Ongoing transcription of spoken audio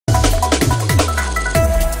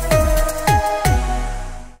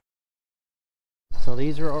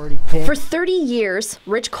these are already picked. For 30 years,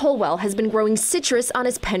 Rich Colwell has been growing citrus on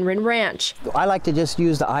his Penryn ranch. I like to just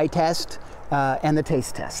use the eye test and the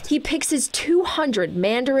taste test. He picks his 200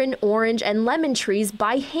 mandarin, orange, and lemon trees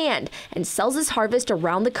by hand and sells his harvest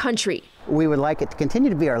around the country. We would like it to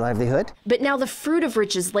continue to be our livelihood. But now the fruit of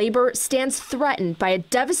Rich's labor stands threatened by a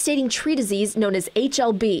devastating tree disease known as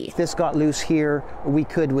HLB. If this got loose here, we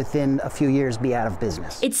could within a few years be out of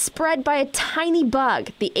business. It's spread by a tiny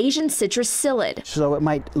bug, the Asian citrus psyllid. So it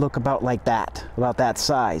might look about like that, about that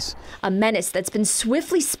size. A menace that's been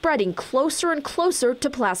swiftly spreading closer and closer to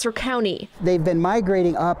Placer County. They've been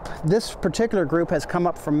migrating up. This particular group has come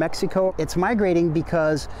up from Mexico. It's migrating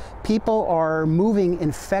because people are moving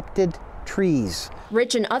infected trees.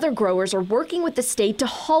 Rich and other growers are working with the state to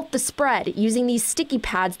halt the spread using these sticky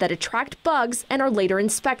pads that attract bugs and are later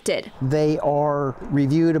inspected. They are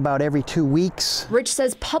reviewed about every 2 weeks. Rich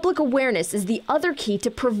says public awareness is the other key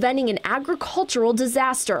to preventing an agricultural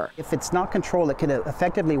disaster. If it's not controlled, it could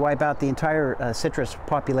effectively wipe out the entire citrus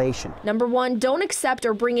population. Number one, don't accept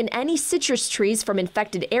or bring in any citrus trees from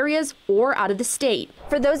infected areas or out of the state.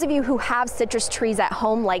 For those of you who have citrus trees at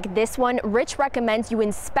home like this one, Rich recommends you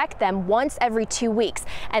inspect them once every 2 weeks.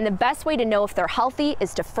 And the best way to know if they're healthy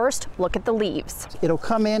is to first look at the leaves. It'll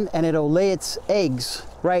come in and it'll lay its eggs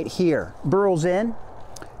right here, burrows in,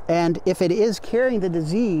 and if it is carrying the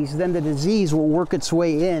disease, then the disease will work its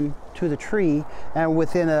way in to the tree, and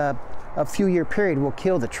within a few-year period will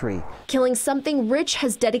kill the tree. Killing something Rich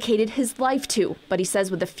has dedicated his life to, but he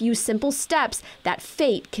says with a few simple steps, that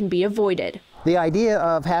fate can be avoided. The idea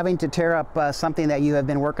of having to tear up something that you have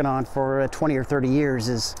been working on for 20 or 30 years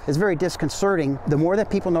is very disconcerting. The more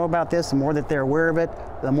that people know about this, the more that they're aware of it,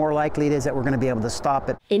 the more likely it is that we're going to be able to stop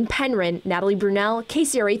it. In Penryn, Natalie Brunel,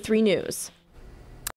 KCRA 3 News.